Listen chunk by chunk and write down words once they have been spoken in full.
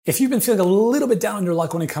If you've been feeling a little bit down on your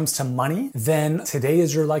luck when it comes to money, then today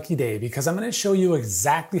is your lucky day because I'm going to show you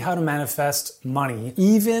exactly how to manifest money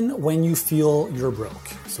even when you feel you're broke.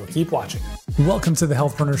 So keep watching. Welcome to the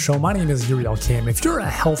Healthpreneur Show. My name is Uriel Kim. If you're a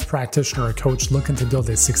health practitioner or coach looking to build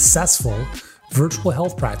a successful virtual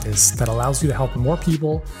health practice that allows you to help more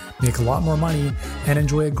people, make a lot more money, and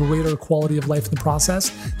enjoy a greater quality of life in the process,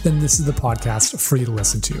 then this is the podcast for you to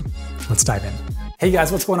listen to. Let's dive in. Hey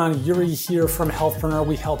guys, what's going on? Yuri here from Healthpreneur.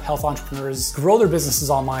 We help health entrepreneurs grow their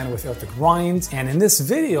businesses online without the grind. And in this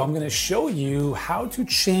video, I'm going to show you how to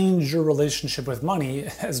change your relationship with money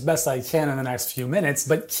as best I can in the next few minutes.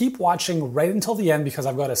 But keep watching right until the end because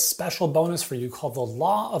I've got a special bonus for you called the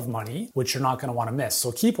Law of Money, which you're not going to want to miss.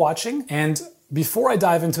 So keep watching. And before I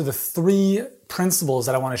dive into the 3 principles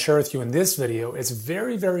that I want to share with you in this video, it's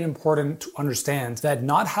very, very important to understand that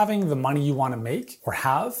not having the money you want to make or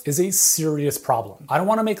have is a serious problem. I don't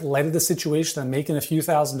want to make light of the situation and making a few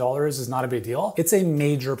 $1,000s is not a big deal. It's a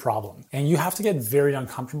major problem. And you have to get very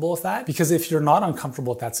uncomfortable with that because if you're not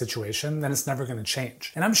uncomfortable with that situation, then it's never going to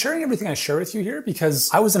change. And I'm sharing everything I share with you here because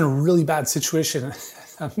I was in a really bad situation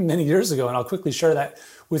many years ago, and I'll quickly share that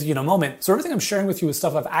with you in a moment. So everything I'm sharing with you is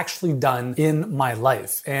stuff I've actually done in my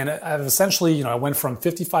life. And I've essentially, I went from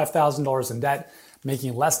 $55,000 in debt,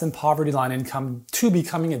 making less than poverty line income, to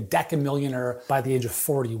becoming a decamillionaire by the age of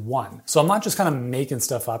 41. So I'm not just kind of making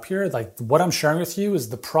stuff up here. Like what I'm sharing with you is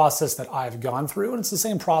the process that I've gone through, and it's the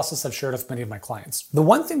same process I've shared with many of my clients. The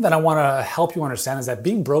one thing that I want to help you understand is that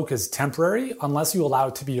being broke is temporary unless you allow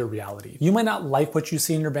it to be your reality. You might not like what you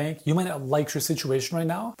see in your bank. You might not like your situation right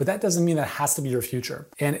now, but that doesn't mean that it has to be your future.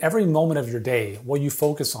 And every moment of your day, what you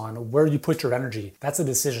focus on, where you put your energy, that's a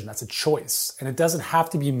decision, that's a choice. And it doesn't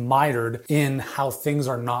have to be mired in how things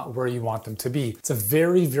are not where you want them to be. It's a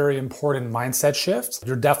very, very important mindset shift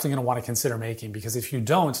you're definitely going to want to consider making, because if you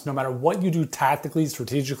don't, no matter what you do tactically,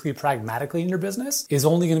 strategically, pragmatically in your business, is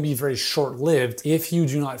only going to be very short-lived if you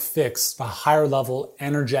do not fix the higher level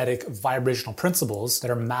energetic vibrational principles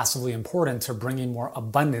that are massively important to bringing more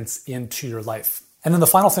abundance into your life. And then the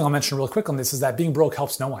final thing I'll mention real quick on this is that being broke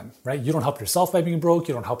helps no one, right? You don't help yourself by being broke.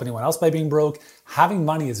 You don't help anyone else by being broke. Having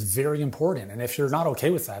money is very important. And if you're not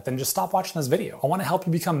okay with that, then just stop watching this video. I want to help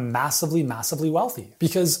you become massively, massively wealthy,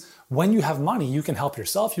 because when you have money, you can help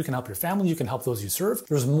yourself, you can help your family, you can help those you serve.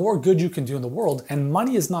 There's more good you can do in the world, and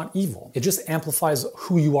money is not evil. It just amplifies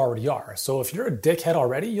who you already are. So if you're a dickhead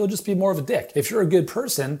already, you'll just be more of a dick. If you're a good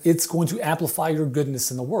person, it's going to amplify your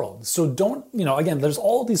goodness in the world. So don't, again, there's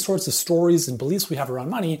all these sorts of stories and beliefs we have around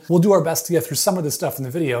money. We'll do our best to get through some of this stuff in the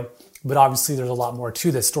video, but obviously there's a lot more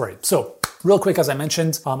to this story. So real quick, as I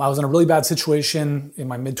mentioned, I was in a really bad situation in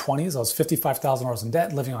my mid-20s. I was $55,000 in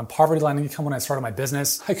debt, living on poverty line income when I started my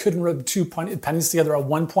business. I couldn't rub 2 pennies together. At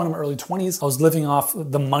one point in my early 20s, I was living off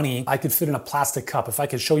the money I could fit in a plastic cup. If I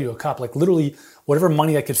could show you a cup, like literally whatever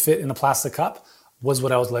money I could fit in a plastic cup was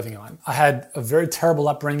what I was living on. I had a very terrible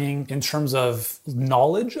upbringing in terms of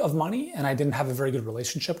knowledge of money, and I didn't have a very good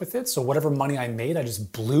relationship with it. So whatever money I made, I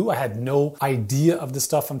just blew. I had no idea of the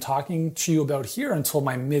stuff I'm talking to you about here until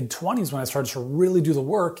my mid-20s when I started to really do the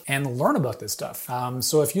work and learn about this stuff.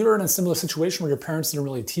 So if you're in a similar situation where your parents didn't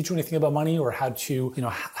really teach you anything about money or how to,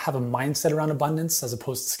 have a mindset around abundance as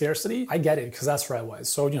opposed to scarcity, I get it because that's where I was.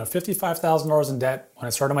 So, $55,000 in debt when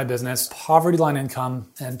I started my business, poverty line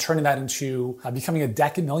income, and turning that into becoming a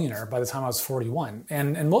decamillionaire by the time I was 41.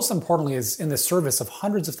 And most importantly is in the service of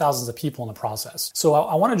hundreds of thousands of people in the process. So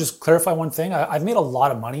I want to just clarify one thing. I've made a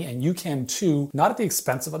lot of money, and you can too, not at the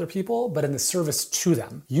expense of other people, but in the service to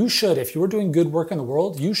them. You should, if you're doing good work in the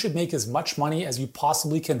world, you should make as much money as you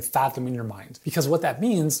possibly can fathom in your mind. Because what that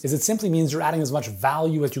means is it simply means you're adding as much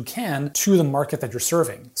value as you can to the market that you're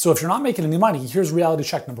serving. So if you're not making any money, here's reality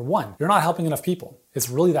check number 1. You're not helping enough people. It's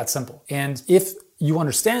really that simple. And if you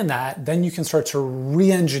understand that, then you can start to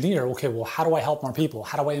re-engineer, okay, well, how do I help more people?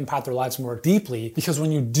 How do I impact their lives more deeply? Because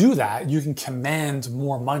when you do that, you can command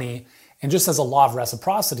more money. And just as a law of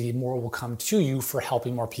reciprocity, more will come to you for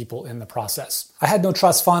helping more people in the process. I had no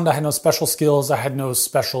trust fund. I had no special skills. I had no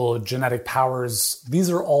special genetic powers.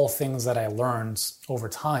 These are all things that I learned over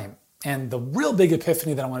time. And the real big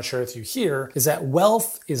epiphany that I want to share with you here is that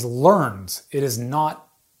wealth is learned. It is not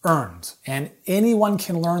earned. And anyone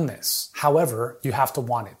can learn this. However, you have to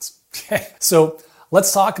want it. Okay. So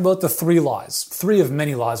let's talk about the 3 laws, 3 of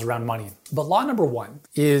many laws around money. But law number 1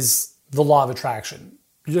 is the law of attraction.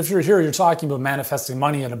 If you're here, you're talking about manifesting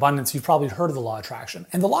money and abundance, you've probably heard of the law of attraction.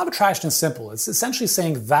 And the law of attraction is simple. It's essentially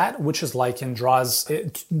saying that which is likened draws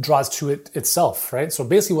to it itself, right? So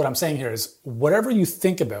basically what I'm saying here is whatever you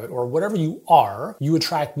think about or whatever you are, you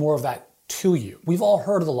attract more of that to you. We've all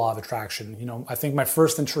heard of the law of attraction. I think my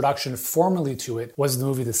first introduction formally to it was the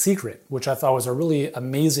movie The Secret, which I thought was a really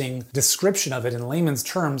amazing description of it in layman's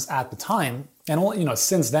terms at the time. And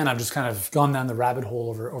since then, I've just kind of gone down the rabbit hole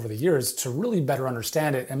over the years to really better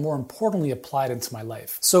understand it and more importantly, apply it into my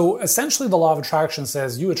life. So essentially, the law of attraction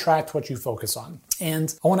says you attract what you focus on.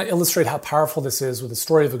 And I want to illustrate how powerful this is with a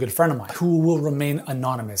story of a good friend of mine who will remain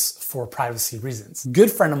anonymous for privacy reasons.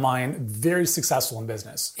 Good friend of mine, very successful in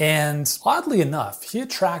business. And oddly enough, he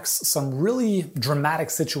attracts some really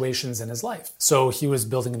dramatic situations in his life. So he was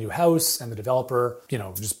building a new house and the developer,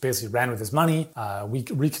 just basically ran with his money. We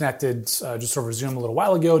reconnected just over Zoom a little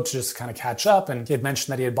while ago to just kind of catch up. And he had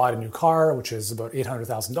mentioned that he had bought a new car, which is about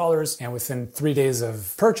 $800,000. And within 3 days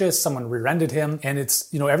of purchase, someone rear-ended him. And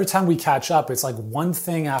it's, every time we catch up, it's like one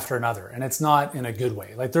thing after another. And it's not in a good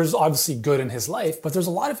way. Like there's obviously good in his life, but there's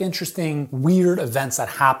a lot of interesting, weird events that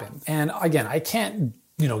happen. And again, I can't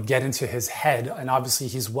get into his head, and obviously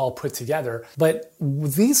he's well put together, but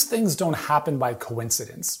these things don't happen by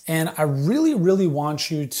coincidence. And I really, really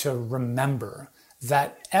want you to remember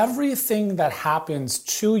that everything that happens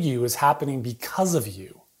to you is happening because of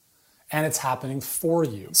you, and it's happening for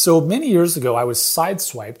you. So many years ago, I was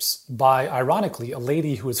sideswiped by, ironically, a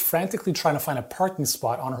lady who was frantically trying to find a parking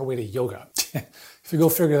spot on her way to yoga. If you go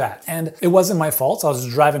figure that. And it wasn't my fault. I was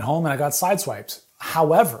driving home and I got sideswiped.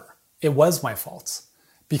 However, it was my fault.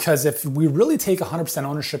 Because if we really take 100%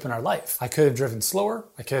 ownership in our life, I could have driven slower,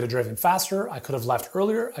 I could have driven faster, I could have left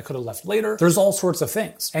earlier, I could have left later. There's all sorts of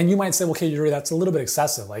things. And you might say, well, okay, Yuri, that's a little bit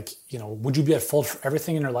excessive. Would you be at fault for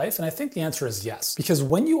everything in your life? And I think the answer is yes. Because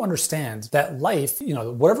when you understand that life,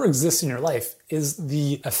 whatever exists in your life is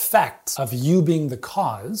the effect of you being the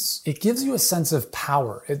cause, it gives you a sense of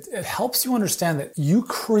power. It helps you understand that you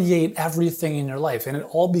create everything in your life, and it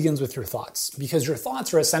all begins with your thoughts. Because your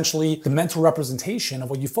thoughts are essentially the mental representation of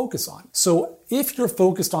what you focus on. So if you're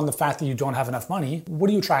focused on the fact that you don't have enough money, what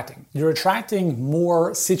are you attracting? You're attracting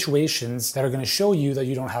more situations that are going to show you that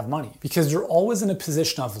you don't have money, because you're always in a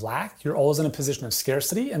position of lack, you're always in a position of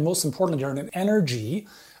scarcity, and most importantly, you're in an energy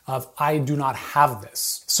of I do not have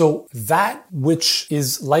this. So that which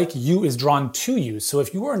is like you is drawn to you. So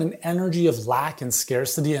if you are in an energy of lack and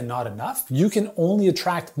scarcity and not enough, you can only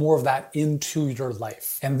attract more of that into your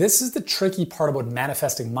life. And this is the tricky part about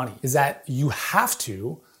manifesting money, is that you have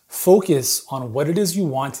to focus on what it is you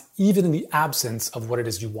want, even in the absence of what it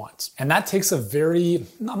is you want. And that takes I'm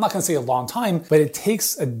not gonna say a long time, but it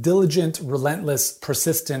takes a diligent, relentless,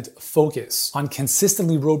 persistent focus on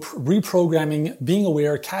consistently reprogramming, being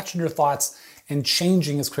aware, catching your thoughts, and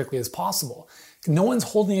changing as quickly as possible. No one's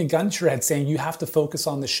holding a gun to your head saying you have to focus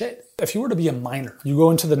on the shit. If you were to be a miner, you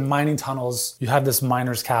go into the mining tunnels, you have this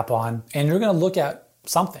miner's cap on, and you're gonna look at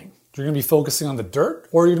something. You're going to be focusing on the dirt,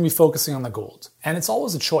 or you're going to be focusing on the gold. And it's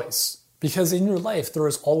always a choice, because in your life, there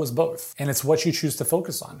is always both. And it's what you choose to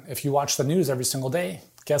focus on. If you watch the news every single day,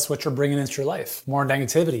 guess what you're bringing into your life? More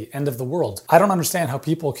negativity, end of the world. I don't understand how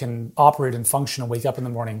people can operate and function and wake up in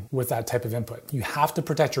the morning with that type of input. You have to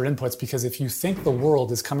protect your inputs, because if you think the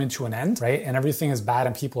world is coming to an end, right, and everything is bad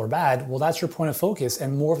and people are bad, well, that's your point of focus,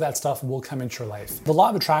 and more of that stuff will come into your life. The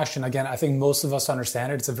law of attraction, again, I think most of us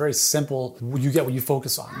understand it. It's a very simple, you get what you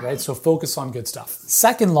focus on, right? So focus on good stuff.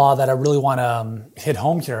 Second law that I really want to hit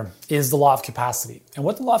home here is the law of capacity. And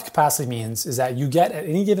what the law of capacity means is that you get at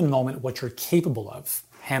any given moment what you're capable of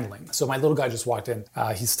handling. So my little guy just walked in.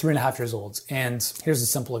 He's 3.5 years old. And here's a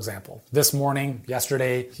simple example. This morning,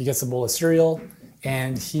 yesterday, he gets a bowl of cereal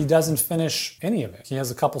and he doesn't finish any of it. He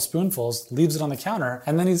has a couple spoonfuls, leaves it on the counter,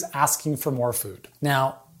 and then he's asking for more food.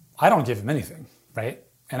 Now, I don't give him anything, right?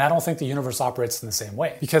 And I don't think the universe operates in the same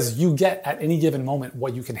way, because you get at any given moment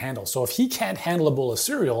what you can handle. So if he can't handle a bowl of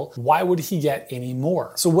cereal, why would he get any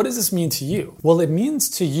more? So what does this mean to you? Well, it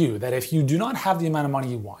means to you that if you do not have the amount of money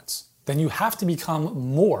you want, then you have to become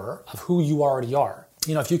more of who you already are.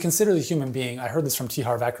 If you consider the human being, I heard this from T.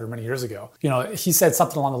 Harv Eker many years ago. He said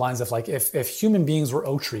something along the lines of if human beings were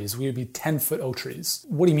oak trees, we would be 10-foot oak trees.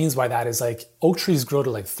 What he means by that is oak trees grow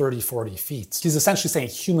to 30, 40 feet. He's essentially saying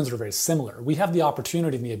humans are very similar. We have the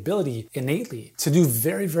opportunity and the ability innately to do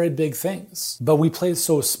very, very big things, but we play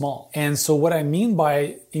so small. And so what I mean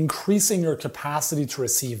by increasing your capacity to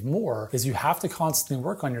receive more is you have to constantly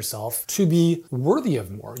work on yourself to be worthy of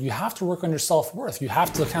more. You have to work on your self-worth. You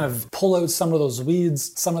have to kind of pull out some of those weeds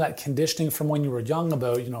seeds, some of that conditioning from when you were young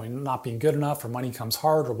about, not being good enough or money comes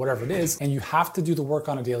hard or whatever it is. And you have to do the work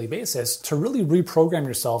on a daily basis to really reprogram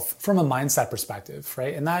yourself from a mindset perspective,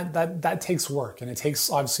 right? And that takes work, and it takes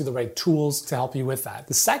obviously the right tools to help you with that.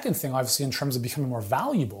 The second thing, obviously, in terms of becoming more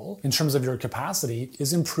valuable, in terms of your capacity,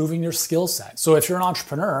 is improving your skill set. So if you're an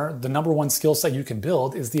entrepreneur, the number one skill set you can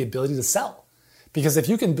build is the ability to sell. Because if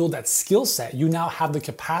you can build that skill set, you now have the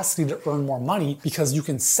capacity to earn more money because you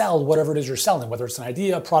can sell whatever it is you're selling, whether it's an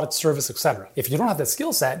idea, a product, service, etc. If you don't have that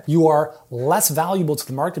skill set, you are less valuable to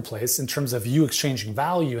the marketplace in terms of you exchanging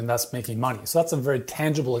value and thus making money. So that's a very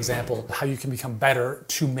tangible example of how you can become better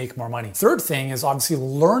to make more money. Third thing is obviously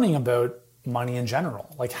learning about money in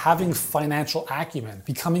general, like having financial acumen,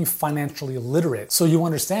 becoming financially literate so you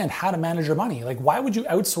understand how to manage your money. Like, why would you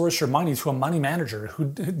outsource your money to a money manager who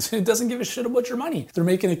doesn't give a shit about your money? They're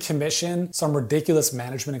making a commission, some ridiculous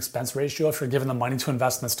management expense ratio if you're giving them money to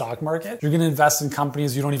invest in the stock market. You're going to invest in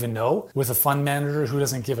companies you don't even know with a fund manager who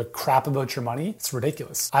doesn't give a crap about your money. It's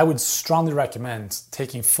ridiculous. I would strongly recommend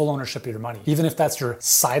taking full ownership of your money. Even if that's your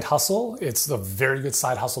side hustle, it's a very good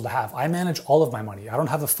side hustle to have. I manage all of my money. I don't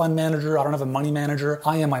have a fund manager. I don't have a money manager.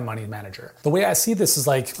 I am my money manager. The way I see this is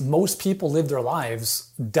like most people live their lives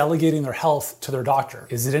delegating their health to their doctor.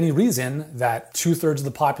 Is it any reason that 2/3 of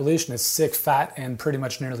the population is sick, fat, and pretty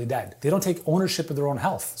much nearly dead? They don't take ownership of their own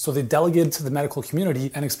health. So they delegate it to the medical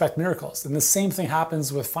community and expect miracles. And the same thing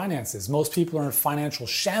happens with finances. Most people are in financial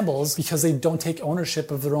shambles because they don't take ownership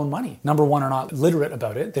of their own money. Number one, are not literate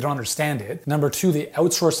about it. They don't understand it. Number two, they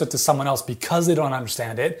outsource it to someone else because they don't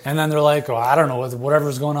understand it. And then they're like, oh, I don't know,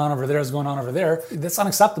 whatever's going on over there is going on over there. That's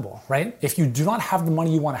unacceptable, right? If you do not have the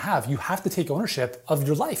money you want to have, you have to take ownership of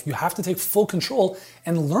your life. You have to take full control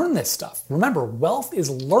and learn this stuff. Remember, wealth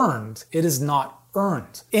is learned. It is not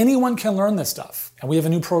earned. Anyone can learn this stuff. And we have a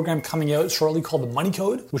new program coming out shortly called the Money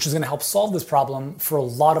Code, which is going to help solve this problem for a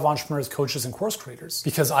lot of entrepreneurs, coaches, and course creators.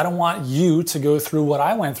 Because I don't want you to go through what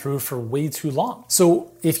I went through for way too long.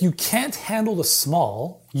 So if you can't handle the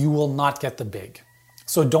small, you will not get the big.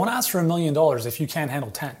 So don't ask for $1 million if you can't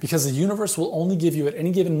handle 10, because the universe will only give you at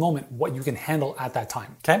any given moment what you can handle at that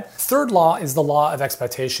time, okay? Third law is the law of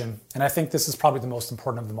expectation, and I think this is probably the most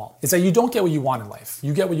important of them all, is that you don't get what you want in life.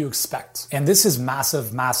 You get what you expect. And this is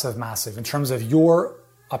massive, massive, massive in terms of your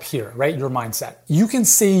up here, right? Your mindset. You can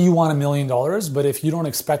say you want $1 million, but if you don't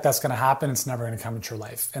expect that's going to happen, it's never going to come into your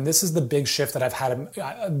life. And this is the big shift that I've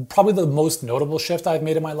had. Probably the most notable shift I've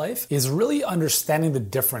made in my life is really understanding the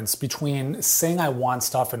difference between saying I want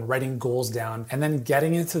stuff and writing goals down and then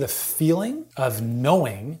getting into the feeling of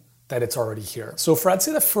knowing that it's already here. So for I'd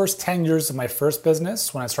say the first 10 years of my first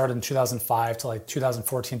business, when I started in 2005 to like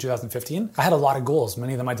 2014, 2015, I had a lot of goals.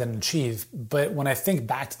 Many of them I didn't achieve. But when I think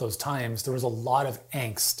back to those times, there was a lot of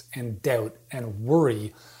angst and doubt and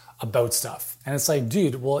worry about stuff. And it's like,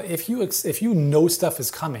 dude, well, if you know stuff is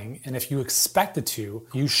coming and if you expect it to,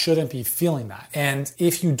 you shouldn't be feeling that. And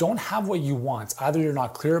if you don't have what you want, either you're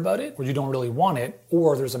not clear about it or you don't really want it,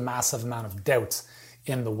 or there's a massive amount of doubt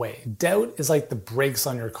in the way. Doubt is like the brakes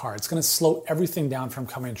on your car. It's going to slow everything down from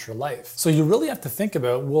coming into your life. So you really have to think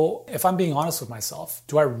about, well, if I'm being honest with myself,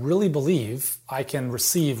 do I really believe I can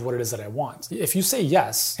receive what it is that I want? If you say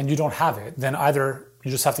yes and you don't have it, then either you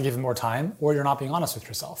just have to give it more time, or you're not being honest with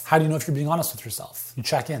yourself. How do you know if you're being honest with yourself? You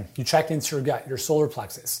check in. You check into your gut, your solar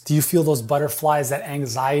plexus. Do you feel those butterflies, that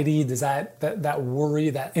anxiety, does that worry,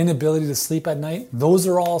 that inability to sleep at night? Those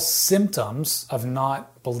are all symptoms of not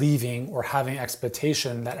believing or having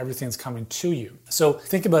expectation that everything's coming to you. So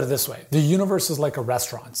think about it this way. The universe is like a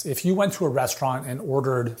restaurant. If you went to a restaurant and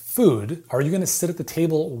ordered food, are you going to sit at the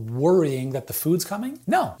table worrying that the food's coming?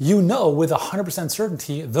 No. You know with 100%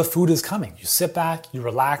 certainty the food is coming. You sit back, you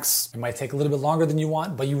relax. It might take a little bit longer than you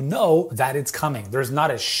want, but you know that it's coming. There's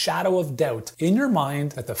not a shadow of doubt in your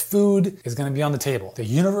mind that the food is going to be on the table. The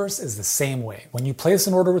universe is the same way. When you place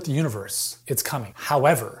an order with the universe, it's coming.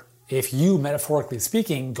 However, if you, metaphorically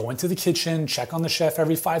speaking, go into the kitchen, check on the chef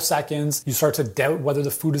every 5 seconds, you start to doubt whether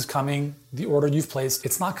the food is coming, the order you've placed,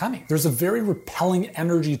 it's not coming. There's a very repelling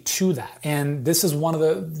energy to that. And this is one of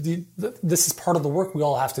this is part of the work we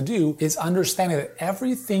all have to do, is understanding that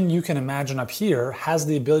everything you can imagine up here has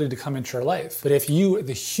the ability to come into your life. But if you,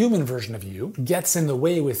 the human version of you, gets in the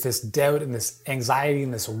way with this doubt and this anxiety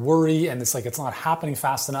and this worry and this like it's not happening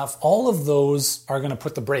fast enough, all of those are going to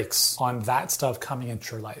put the brakes on that stuff coming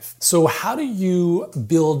into your life. So how do you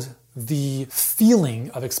build the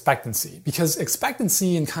feeling of expectancy? Because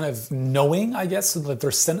expectancy and kind of knowing, I guess, so that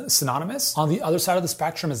they're synonymous. On the other side of the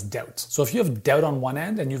spectrum is doubt. So if you have doubt on one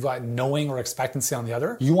end and you've got knowing or expectancy on the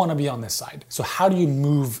other, you want to be on this side. So how do you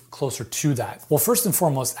move closer to that? Well, first and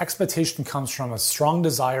foremost, expectation comes from a strong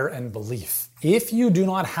desire and belief. If you do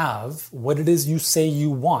not have what it is you say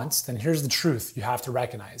you want, then here's the truth you have to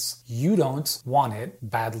recognize. You don't want it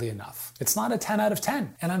badly enough. It's not a 10 out of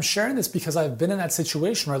 10. And I'm sharing this because I've been in that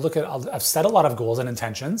situation where I've set a lot of goals and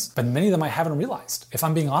intentions, but many of them I haven't realized. If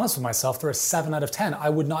I'm being honest with myself, they're a 7 out of 10. I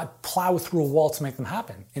would not plow through a wall to make them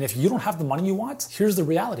happen. And if you don't have the money you want, here's the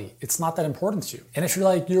reality. It's not that important to you. And if you're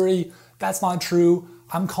like, Yuri, that's not true,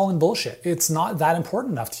 I'm calling bullshit. It's not that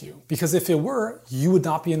important enough to you. Because if it were, you would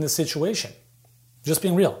not be in this situation. Just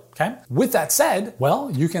being real, okay? With that said,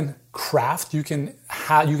 well, you can craft, you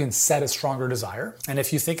can set a stronger desire. And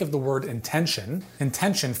if you think of the word intention,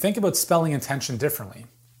 think about spelling intention differently.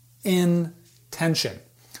 Intention.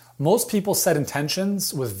 Most people set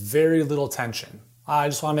intentions with very little tension. I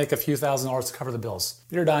just want to make a few $1,000s to cover the bills.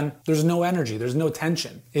 You're done. There's no energy. There's no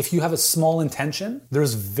tension. If you have a small intention,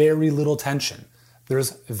 there's very little tension.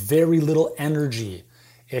 There's very little energy.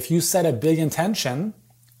 If you set a big intention,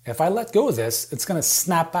 if I let go of this, it's going to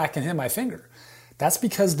snap back and hit my finger. That's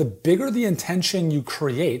because the bigger the intention you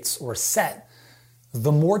create or set,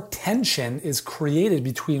 the more tension is created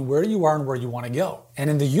between where you are and where you want to go. And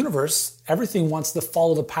in the universe, everything wants to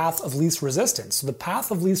follow the path of least resistance. So the path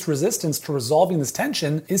of least resistance to resolving this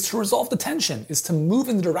tension is to resolve the tension, is to move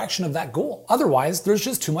in the direction of that goal. Otherwise, there's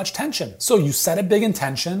just too much tension. So you set a big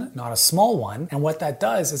intention, not a small one. And what that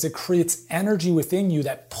does is it creates energy within you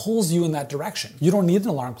that pulls you in that direction. You don't need an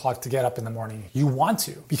alarm clock to get up in the morning. You want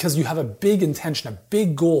to, because you have a big intention, a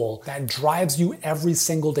big goal that drives you every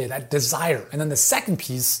single day, that desire. And then the second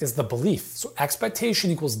piece is the belief. So expectation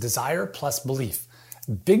equals desire plus belief.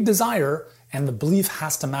 Big desire, and the belief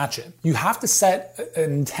has to match it. You have to set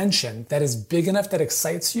an intention that is big enough that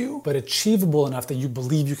excites you, but achievable enough that you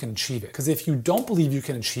believe you can achieve it. Because if you don't believe you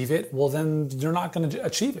can achieve it, well, then you're not going to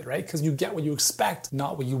achieve it, right? Because you get what you expect,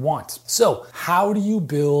 not what you want. So how do you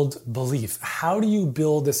build belief? How do you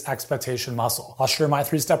build this expectation muscle? I'll share my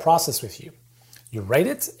 3-step process with you. You write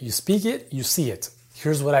it, you speak it, you see it.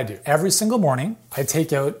 Here's what I do. Every single morning, I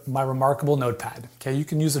take out my Remarkable notepad. Okay, you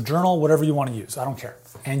can use a journal, whatever you want to use. I don't care.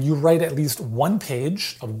 And you write at least one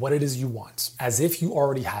page of what it is you want, as if you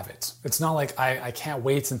already have it. It's not like I can't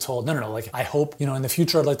wait until, no. Like I hope, in the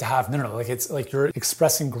future I'd like to have, no. Like it's like you're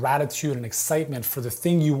expressing gratitude and excitement for the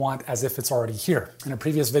thing you want as if it's already here. In a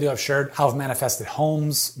previous video, I've shared how I've manifested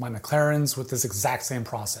homes, my McLarens with this exact same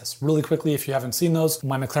process. Really quickly, if you haven't seen those,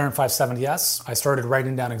 my McLaren 570S, I started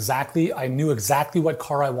writing down I knew exactly what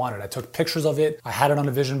car I wanted. I took pictures of it. I had it on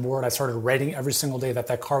a vision board. I started writing every single day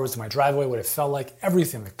that car was in my driveway, what it felt like,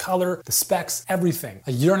 everything, the color, the specs, everything.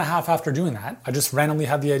 A year and a half after doing that, I just randomly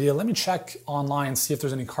had the idea, let me check online, see if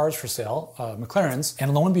there's any cars for sale, McLarens.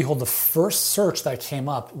 And lo and behold, the first search that came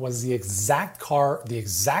up was the exact car, the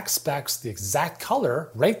exact specs, the exact color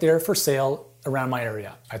right there for sale around my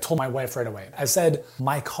area. I told my wife right away. I said,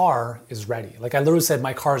 my car is ready. Like I literally said,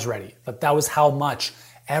 my car is ready. But that was how much.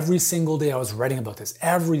 Every single day I was writing about this.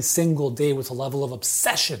 Every single day with a level of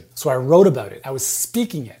obsession. So I wrote about it. I was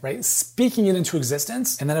speaking it, right? Speaking it into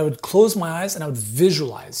existence. And then I would close my eyes and I would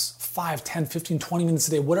visualize 5, 10, 15, 20 minutes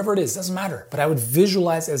a day, whatever it is, doesn't matter. But I would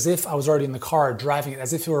visualize as if I was already in the car, driving it,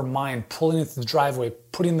 as if it were mine, pulling it to the driveway,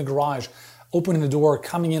 putting it in the garage, opening the door,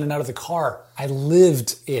 coming in and out of the car. I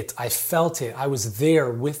lived it. I felt it. I was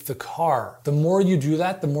there with the car. The more you do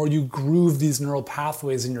that, the more you groove these neural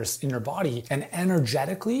pathways in your body. And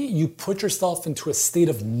energetically, you put yourself into a state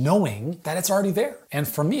of knowing that it's already there. And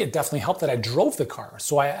for me, it definitely helped that I drove the car.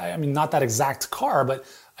 So I mean, not that exact car, but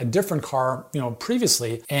a different car,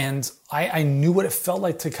 previously. And I knew what it felt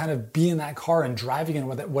like to kind of be in that car and driving in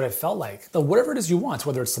what it felt like. So whatever it is you want,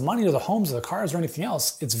 whether it's the money or the homes or the cars or anything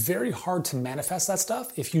else, it's very hard to manifest that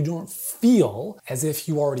stuff if you don't feel as if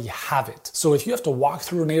you already have it. So if you have to walk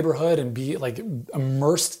through a neighborhood and be like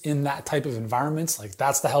immersed in that type of environments, like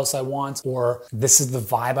that's the house I want, or this is the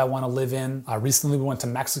vibe I want to live in. Recently we went to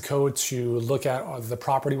Mexico to look at the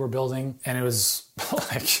property we're building, and it was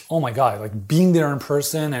like, oh my God, like being there in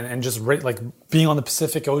person and just like being on the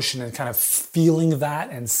Pacific Ocean and kind of feeling that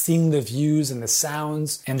and seeing the views and the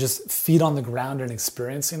sounds and just feet on the ground and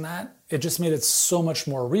experiencing that. It just made it so much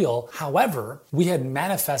more real. However, we had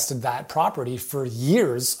manifested that property for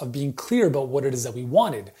years of being clear about what it is that we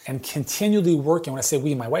wanted and continually working, when I say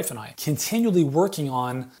we, my wife and I, continually working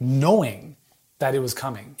on knowing that it was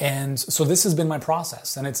coming. And so this has been my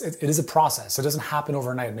process, and it is a process. It doesn't happen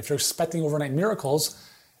overnight. And if you're expecting overnight miracles,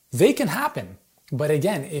 they can happen. But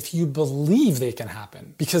again, if you believe they can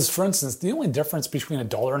happen, because for instance, the only difference between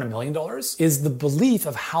 $1 and $1 million is the belief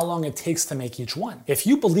of how long it takes to make each one. If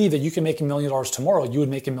you believe that you can make $1 million tomorrow, you would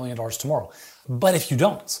make $1 million tomorrow. But if you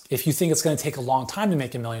don't, if you think it's going to take a long time to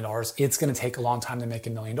make $1 million, it's going to take a long time to make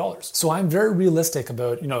 $1 million. So I'm very realistic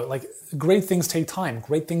about, like great things take time.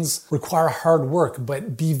 Great things require hard work,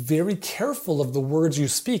 but be very careful of the words you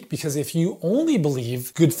speak, because if you only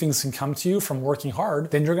believe good things can come to you from working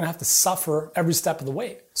hard, then you're going to have to suffer every step of the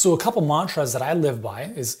way. So a couple mantras that I live by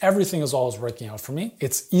is everything is always working out for me.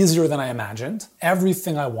 It's easier than I imagined.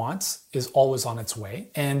 Everything I want is always on its way.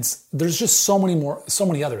 And there's just so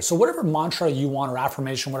many others. So whatever mantra you want, or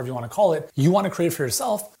affirmation, whatever you want to call it, you want to create for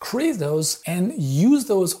yourself, create those and use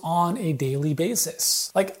those on a daily basis.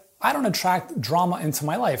 Like, I don't attract drama into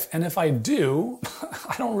my life. And if I do,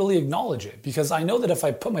 I don't really acknowledge it, because I know that if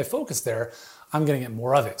I put my focus there, I'm going to get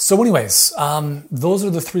more of it. So anyways, those are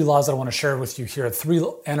the 3 laws that I want to share with you here. 3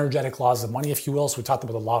 energetic laws of money, if you will. So we talked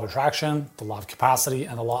about the law of attraction, the law of capacity,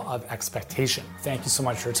 and the law of expectation. Thank you so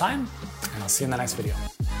much for your time, and I'll see you in the next video.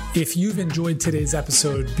 If you've enjoyed today's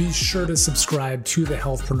episode, be sure to subscribe to the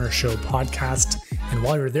Healthpreneur Show podcast. And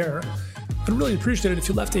while you're there, I'd really appreciate it if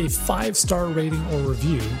you left a 5-star rating or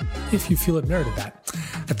review if you feel it merited that.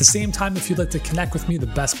 At the same time, if you'd like to connect with me, the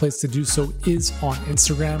best place to do so is on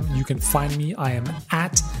Instagram. You can find me. I am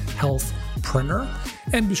at Healthpreneur.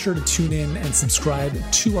 And be sure to tune in and subscribe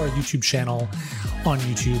to our YouTube channel on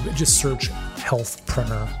YouTube. Just search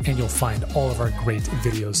Healthpreneur and you'll find all of our great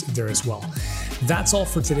videos there as well. That's all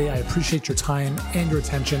for today. I appreciate your time and your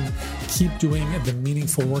attention. Keep doing the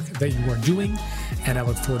meaningful work that you are doing, and I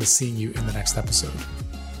look forward to seeing you in the next episode.